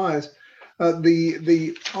God's eyes.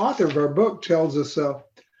 The author of our book tells us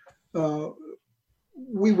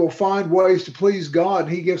we will find ways to please God.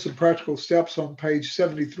 He gives some practical steps on page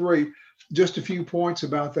 73. Just a few points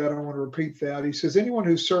about that. I want to repeat that. He says, anyone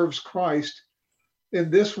who serves Christ in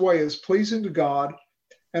this way is pleasing to God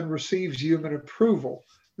and receives human approval.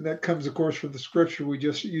 And that comes, of course, from the scripture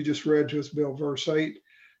you just read to us, Bill, verse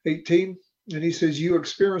 18. And he says, you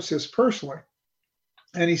experience this personally.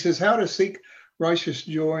 And he says, how to seek righteous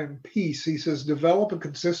joy and peace. He says, develop a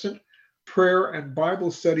consistent prayer and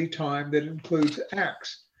Bible study time that includes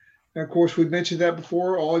Acts. And of course, we've mentioned that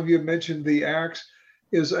before. All of you have mentioned the Acts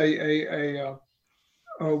is a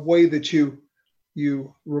way that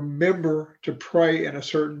you remember to pray in a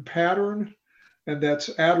certain pattern, and that's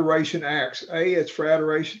adoration acts. A, it's for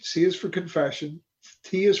adoration. C is for confession.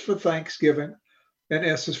 T is for thanksgiving, and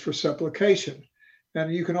S is for supplication.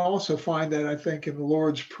 And you can also find that, I think, in the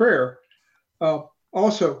Lord's Prayer.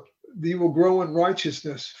 Also, you will grow in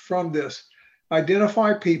righteousness from this.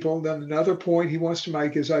 Identify people. Then another point he wants to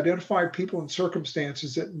make is identify people and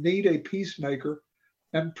circumstances that need a peacemaker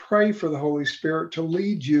and pray for the Holy Spirit to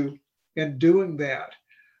lead you in doing that.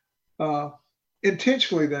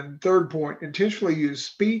 Intentionally, then, third point, intentionally use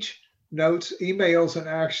speech, notes, emails, and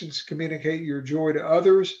actions to communicate your joy to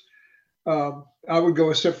others. I would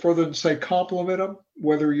go a step further and say compliment them,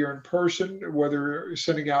 whether you're in person, whether you're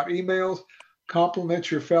sending out emails. Compliment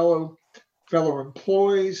your fellow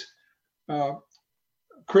employees,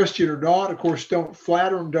 Christian or not. Of course, don't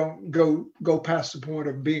flatter them. Don't go past the point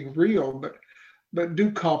of being real, but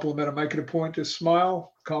do compliment them. Make it a point to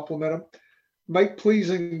smile, compliment them. Make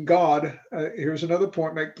pleasing God. Here's another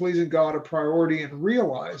point. Make pleasing God a priority and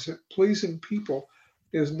realize that pleasing people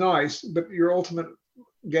is nice, but your ultimate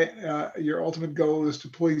goal is to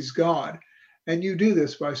please God. And you do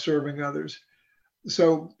this by serving others.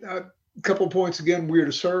 So a couple of points again. We are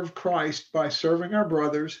to serve Christ by serving our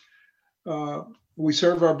brothers. We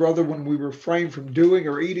serve our brother when we refrain from doing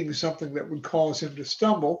or eating something that would cause him to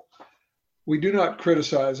stumble. We do not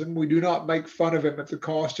criticize him. We do not make fun of him at the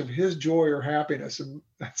cost of his joy or happiness. And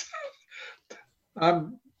I'm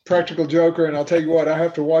a practical joker, and I'll tell you what, I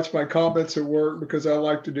have to watch my comments at work because I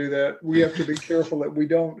like to do that. We have to be careful that we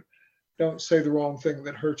don't say the wrong thing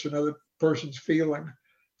that hurts another person's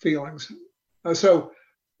feelings. So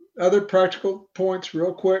other practical points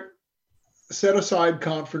real quick. Set aside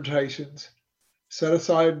confrontations. Set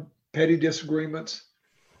aside petty disagreements.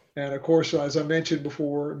 And of course, as I mentioned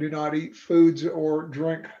before, do not eat foods or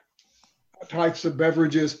drink types of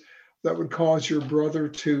beverages that would cause your brother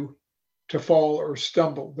to fall or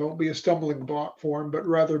stumble. Don't be a stumbling block for him, but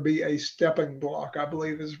rather be a stepping block, I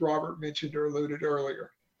believe, as Robert mentioned or alluded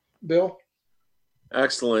earlier. Bill?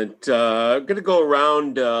 Excellent. I'm going to go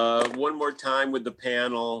around one more time with the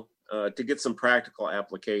panel to get some practical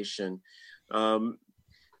application.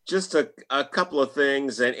 Just a couple of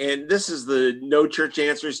things, and this is the No Church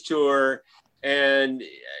Answers tour, and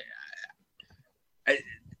a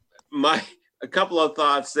couple of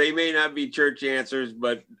thoughts. They may not be church answers,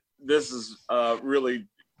 but this is really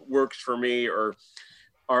works for me, or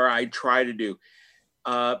I try to do.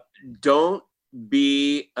 Don't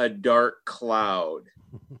be a dark cloud,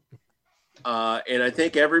 and I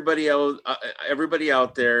think everybody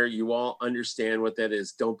out there, you all understand what that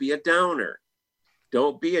is. Don't be a downer.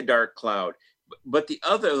 Don't be a dark cloud. But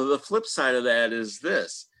the flip side of that is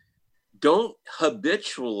this. Don't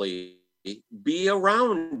habitually be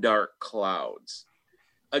around dark clouds.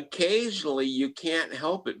 Occasionally you can't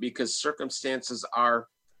help it because circumstances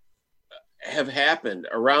have happened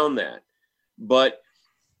around that. But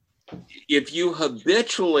if you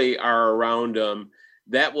habitually are around them,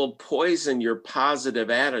 that will poison your positive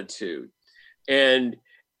attitude. And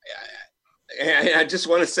I just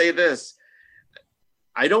want to say this.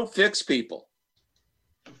 I don't fix people.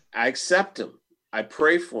 I accept them. I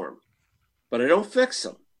pray for them, but I don't fix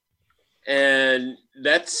them. And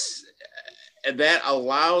that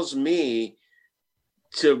allows me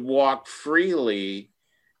to walk freely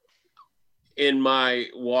in my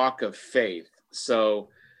walk of faith. So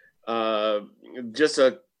just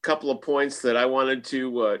a couple of points that I wanted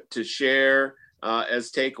to share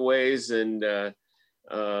as takeaways, and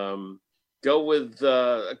go with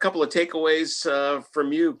a couple of takeaways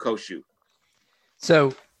from you, Koshu.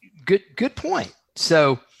 So good point.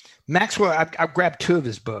 So Maxwell, I grabbed two of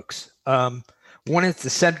his books. One is the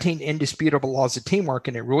 17 Indisputable Laws of Teamwork,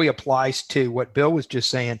 and it really applies to what Bill was just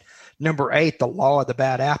saying. Number 8, the law of the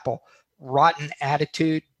bad apple. Rotten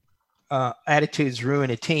attitudes ruin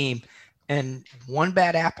a team, and one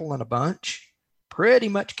bad apple in a bunch pretty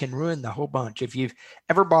much can ruin the whole bunch. If you've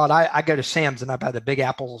ever bought, I go to Sam's and I buy the big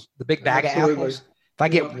apples, the big bag of apples. If I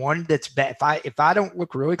get one that's bad, if I don't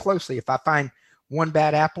look really closely, if I find one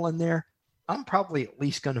bad apple in there, I'm probably at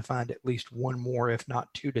least going to find at least one more, if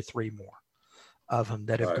not 2 to 3 more of them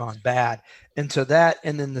that have gone bad. And so that,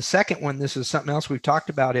 and then the second one, this is something else we've talked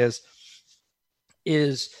about, is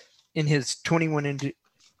in his 21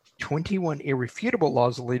 irrefutable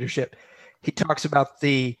laws of leadership, he talks about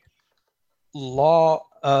the law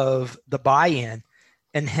of the buy-in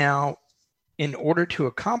and how in order to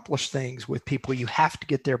accomplish things with people, you have to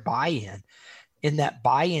get their buy-in. And that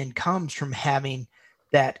buy-in comes from having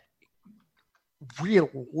that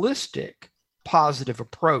realistic, positive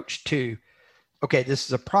approach to, okay, this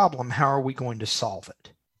is a problem. How are we going to solve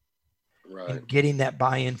it? Right. And getting that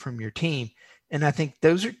buy-in from your team. And I think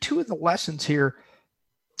those are 2 of the lessons here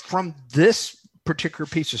from this particular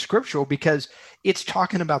piece of scriptural, because it's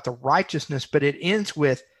talking about the righteousness, but it ends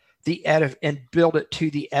with and build it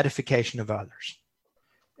to the edification of others.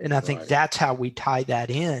 And I think that's how we tie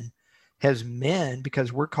that in as men,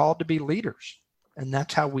 because we're called to be leaders. And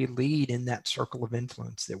that's how we lead in that circle of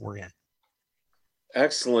influence that we're in.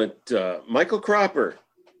 Excellent. Michael Cropper.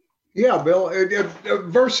 Yeah, Bill.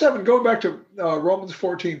 Verse 7, going back to Romans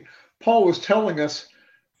 14, Paul was telling us,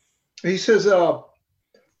 he says,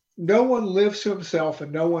 no one lives to himself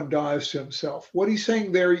and no one dies to himself. What he's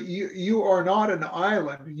saying there, you are not an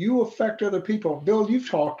island. You affect other people. Bill, you've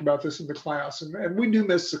talked about this in the class, and we do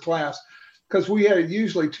miss the class because we had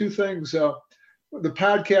usually 2 things, the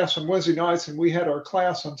podcast on Wednesday nights, and we had our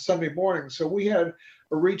class on Sunday mornings. So we had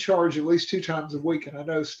a recharge at least 2 times a week. And I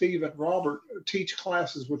know Steve and Robert teach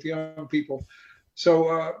classes with young people.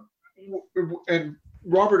 So, and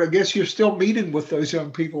Robert, I guess you're still meeting with those young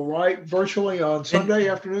people, right? Virtually on Sunday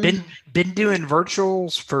afternoon? Been doing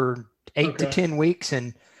virtuals for 8 to 10 weeks,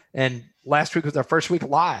 and last week was our first week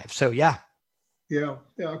live. So yeah. Yeah.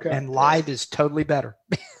 Okay. And live is totally better.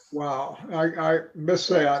 Wow. I miss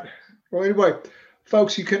that. Well, anyway,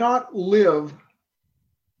 folks, you cannot live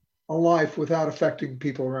a life without affecting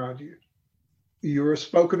people around you. You're a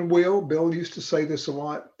spoken wheel. Bill used to say this a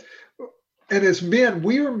lot. And as men,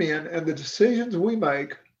 we are men, and the decisions we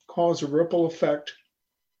make cause a ripple effect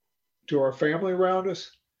to our family around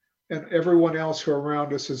us and everyone else who are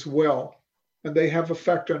around us as well. And they have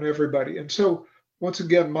effect on everybody. And so, once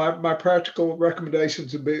again, my practical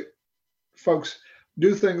recommendations would be, folks,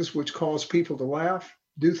 do things which cause people to laugh,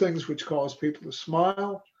 do things which cause people to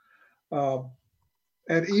smile.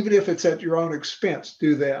 And even if it's at your own expense,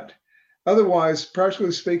 do that. Otherwise,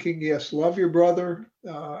 practically speaking, yes, love your brother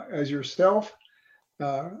as yourself,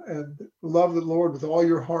 and love the Lord with all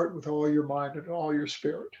your heart, with all your mind, and all your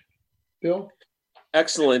spirit. Bill?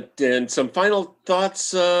 Excellent. And some final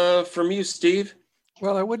thoughts from you, Steve?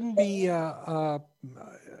 Well, I wouldn't be a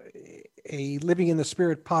Living in the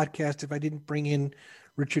Spirit podcast if I didn't bring in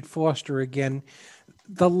Richard Foster again.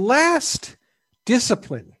 The last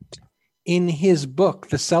discipline in his book,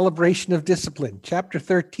 The Celebration of Discipline, chapter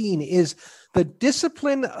 13, is the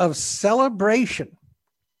discipline of celebration.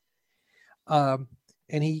 And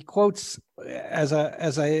he quotes as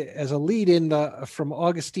a lead in from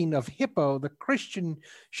Augustine of Hippo, the Christian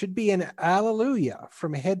should be an alleluia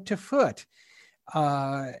from head to foot.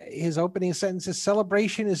 His opening sentence is,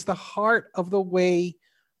 celebration is the heart of the way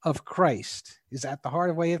of Christ, is at the heart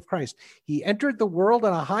of the way of Christ. He entered the world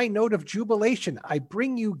on a high note of jubilation. I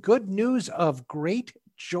bring you good news of great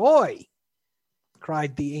joy,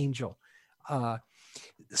 cried the angel.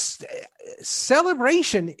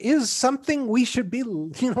 Celebration is something we should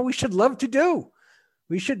we should love to do.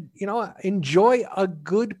 We should, enjoy a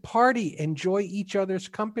good party, enjoy each other's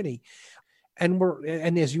company.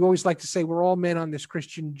 And as you always like to say, we're all men on this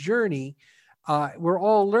Christian journey. We're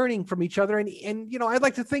all learning from each other. And I'd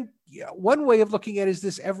like to think one way of looking at it is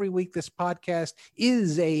this: every week, this podcast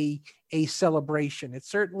is a celebration. It's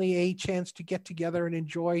certainly a chance to get together and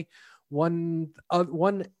enjoy one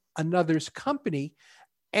another's company.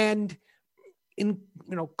 And in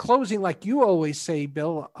closing, like you always say,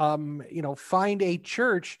 Bill, find a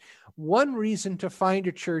church. One reason to find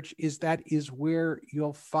a church is that is where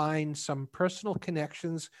you'll find some personal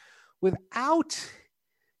connections without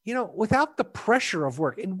the pressure of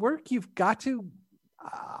work. In work, you've got to,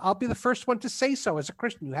 I'll be the first one to say so as a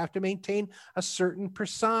Christian, you have to maintain a certain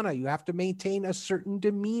persona. You have to maintain a certain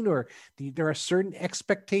demeanor. There are certain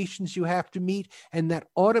expectations you have to meet, and that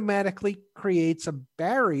automatically creates a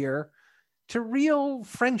barrier to real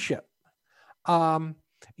friendship.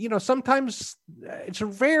 Sometimes it's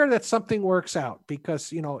rare that something works out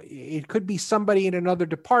because, it could be somebody in another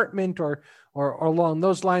department or along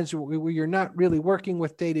those lines where you're not really working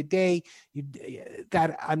with day to day.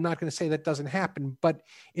 That I'm not going to say that doesn't happen, but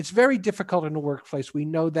it's very difficult in the workplace. We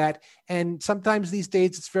know that. And sometimes these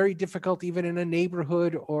days it's very difficult even in a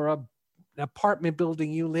neighborhood or apartment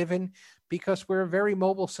building you live in, because we're a very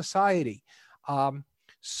mobile society.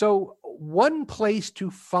 So one place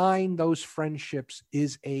to find those friendships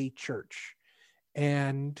is a church.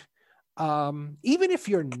 And even if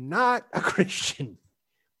you're not a Christian,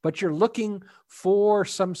 but you're looking for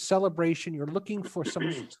some celebration, you're looking for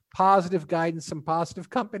some positive guidance, some positive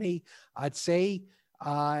company, I'd say,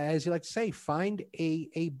 as you like to say, find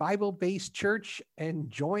a Bible-based church and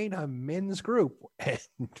join a men's group. And,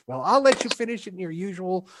 well, I'll let you finish it in your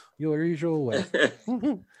usual way.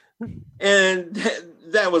 And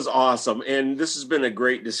that was awesome. And this has been a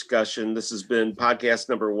great discussion. This has been podcast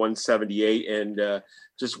number 178. And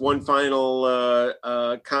just one final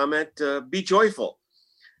comment, be joyful.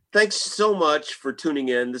 Thanks so much for tuning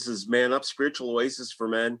in. This is Man Up, Spiritual Oasis for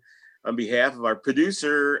Men. On behalf of our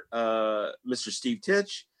producer, Mr. Steve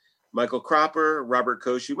Titch, Michael Cropper, Robert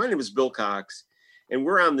Koshu, my name is Bill Cox, and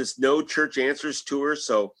we're on this No Church Answers tour.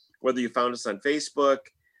 So whether you found us on Facebook,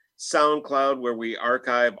 SoundCloud, where we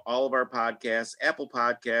archive all of our podcasts, Apple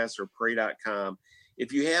Podcasts, or pray.com.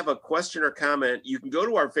 If you have a question or comment, you can go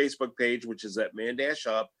to our Facebook page, which is at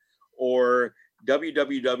Man-Up, or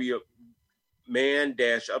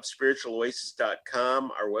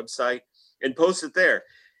www.man-upspiritualoasis.com, our website, and post it there.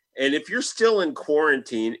 And if you're still in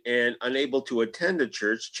quarantine and unable to attend a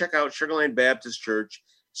church, check out Sugar Land Baptist Church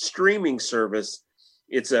streaming service.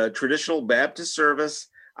 It's a traditional Baptist service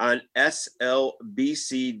on slbc.org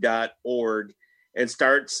and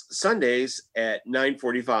starts Sundays at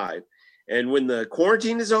 9:45. And when the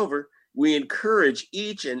quarantine is over, we encourage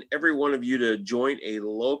each and every one of you to join a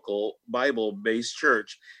local Bible-based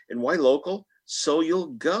church. And why local? So you'll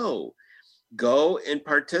go and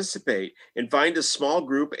participate and find a small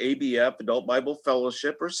group, ABF, Adult Bible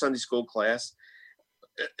Fellowship, or Sunday school class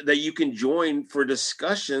that you can join for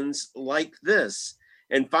discussions like this.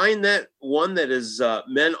 And find that one that is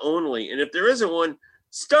men only. And if there isn't one,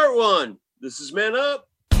 start one. This is Man Up.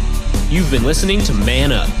 You've been listening to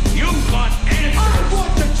Man Up. You want answers. I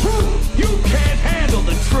want the truth. You can't handle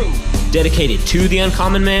the truth. Dedicated to the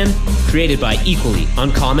uncommon man, created by equally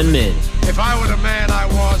uncommon men. If I were the man I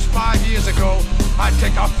was 5 years ago, I'd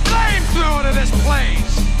take a flamethrower to this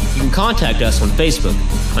place. You can contact us on Facebook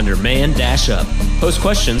under Man-Up. Post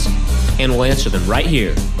questions, and we'll answer them right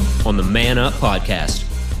here on the Man Up Podcast.